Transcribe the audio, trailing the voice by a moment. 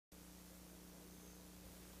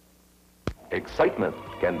Excitement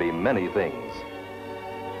can be many things.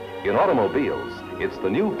 In automobiles, it's the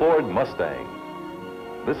new Ford Mustang.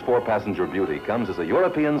 This 4-passenger beauty comes as a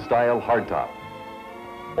European-style hardtop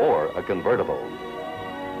or a convertible.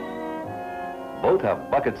 Both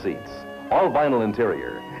have bucket seats, all vinyl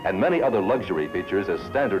interior, and many other luxury features as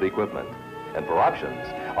standard equipment. And for options,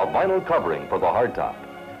 a vinyl covering for the hardtop,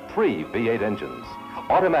 3 V8 engines,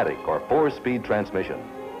 automatic or 4-speed transmission.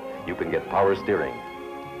 You can get power steering,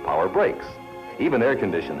 power brakes, even air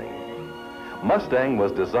conditioning. Mustang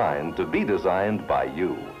was designed to be designed by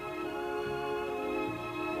you.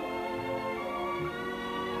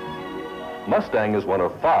 Mustang is one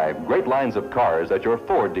of 5 great lines of cars at your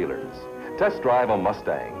Ford dealers. Test drive a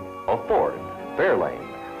Mustang, a Ford,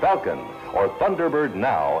 Fairlane, Falcon, or Thunderbird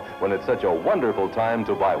now when it's such a wonderful time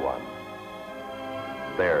to buy one.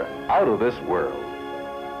 They're out of this world.